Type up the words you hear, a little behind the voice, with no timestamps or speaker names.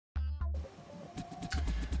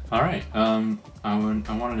Alright, I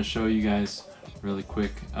wanted to show you guys really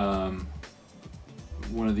quick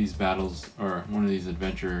one of these battles, or one of these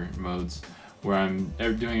adventure modes, where I'm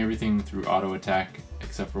doing everything through auto attack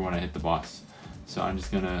except for when I hit the boss. So I'm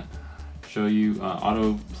just gonna show you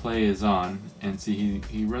auto play is on, and see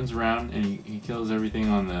he runs around and he kills everything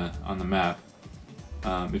on the map.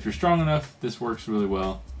 If you're strong enough, this works really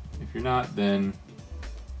well. If you're not, then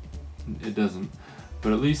it doesn't.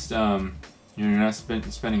 But at least you're not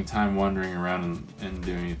spending time wandering around and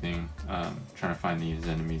doing anything, trying to find these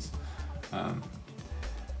enemies.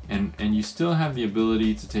 And you still have the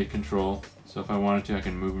ability to take control. So if I wanted to, I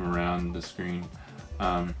can move him around the screen.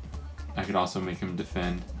 I could also make him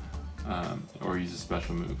defend, or use a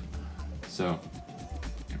special move. So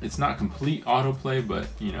it's not complete autoplay, but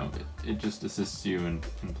you know, it just assists you in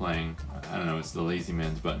playing. I don't know, it's the lazy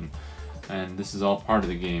man's button. And this is all part of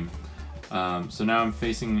the game. So now I'm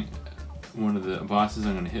facing one of the bosses.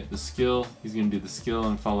 I'm going to hit the skill. He's going to do the skill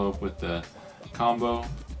and follow up with the combo.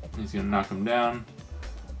 He's going to knock him down.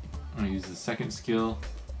 I'm going to use the second skill.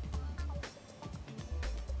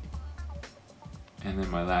 And then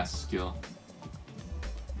my last skill.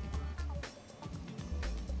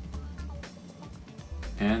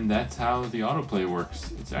 And that's how the autoplay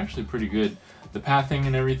works. It's actually pretty good. The pathing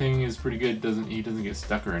and everything is pretty good. He doesn't get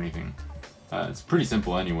stuck or anything. It's pretty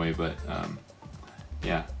simple anyway, but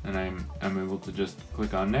yeah, and I'm able to just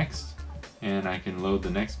click on next, and I can load the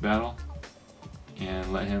next battle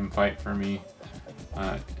and let him fight for me,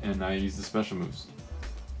 and I use the special moves.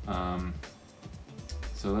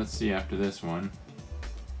 So let's see after this one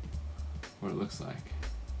what it looks like.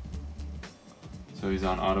 So he's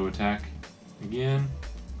on auto attack again.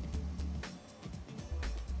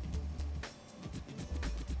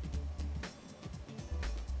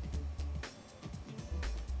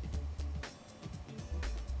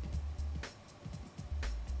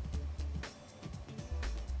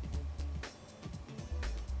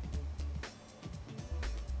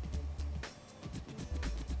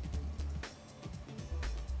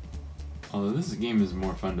 Although this game is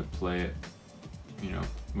more fun to play it, you know,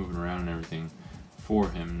 moving around and everything for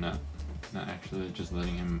him, not actually just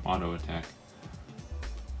letting him auto attack.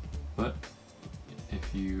 But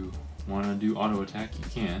if you want to do auto attack, you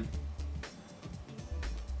can.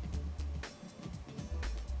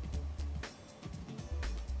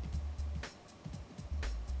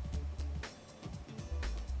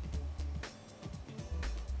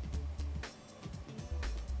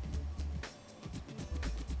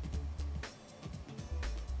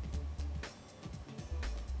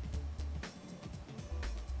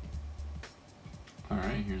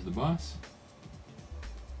 Alright, here's the boss.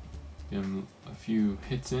 Give him a few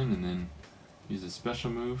hits in and then use a special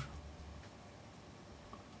move.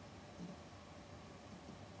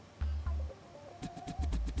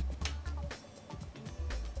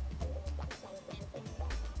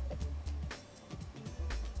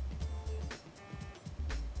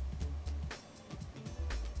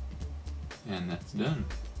 And that's done.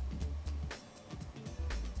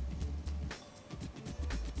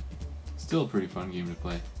 Still a pretty fun game to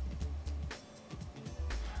play.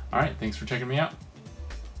 Alright, thanks for checking me out.